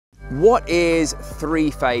What is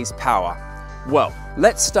three-phase power? Well,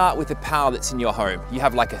 let's start with the power that's in your home. You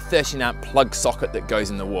have like a 13-amp plug socket that goes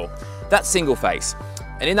in the wall. That's single phase.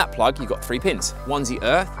 And in that plug, you've got 3 pins. One's the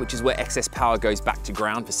earth, which is where excess power goes back to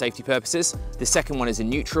ground for safety purposes. The second one is a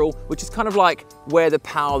neutral, which is kind of like where the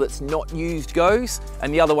power that's not used goes.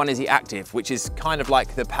 And the other one is the active, which is kind of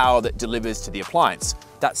like the power that delivers to the appliance.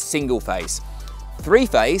 That's single phase.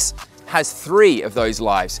 Three-phase has 3 of those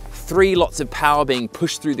lives, 3 lots of power being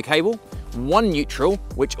pushed through the cable, 1 neutral,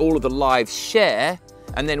 which all of the lives share,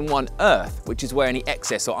 and then 1 earth, which is where any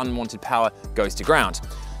excess or unwanted power goes to ground.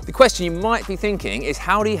 The question you might be thinking is,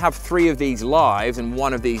 how do you have 3 of these lives and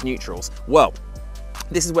 1 of these neutrals? Well,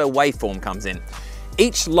 this is where waveform comes in.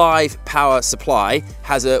 Each live power supply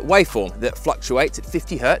has a waveform that fluctuates at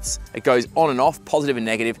 50 Hertz. It goes on and off, positive and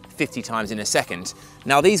negative, 50 times in a second.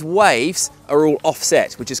 Now these waves are all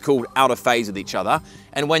offset, which is called out of phase with each other.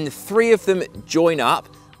 And when the 3 of them join up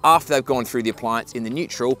after they've gone through the appliance in the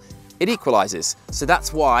neutral, it equalizes. So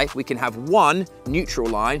that's why we can have 1 neutral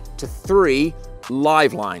line to 3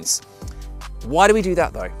 live lines. Why do we do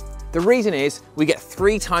that though? The reason is we get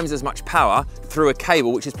 3 times as much power through a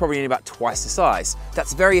cable, which is probably only about twice the size.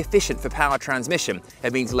 That's very efficient for power transmission.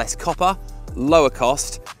 It means less copper, lower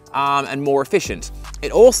cost, and more efficient.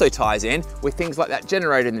 It also ties in with things like that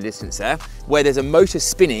generator in the distance there, where there's a motor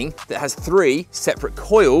spinning that has 3 separate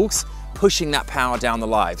coils pushing that power down the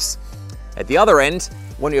lives. At the other end,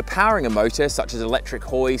 when you're powering a motor, such as an electric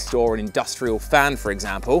hoist or an industrial fan, for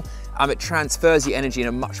example, it transfers the energy in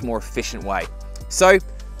a much more efficient way. So,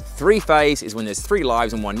 3-phase is when there's 3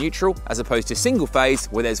 lives and 1 neutral, as opposed to single phase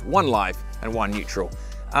where there's 1 live and 1 neutral.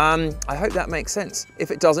 I hope that makes sense.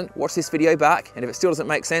 If it doesn't, watch this video back, and if it still doesn't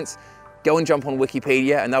make sense, go and jump on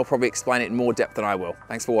Wikipedia and they'll probably explain it in more depth than I will.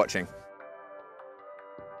 Thanks for watching.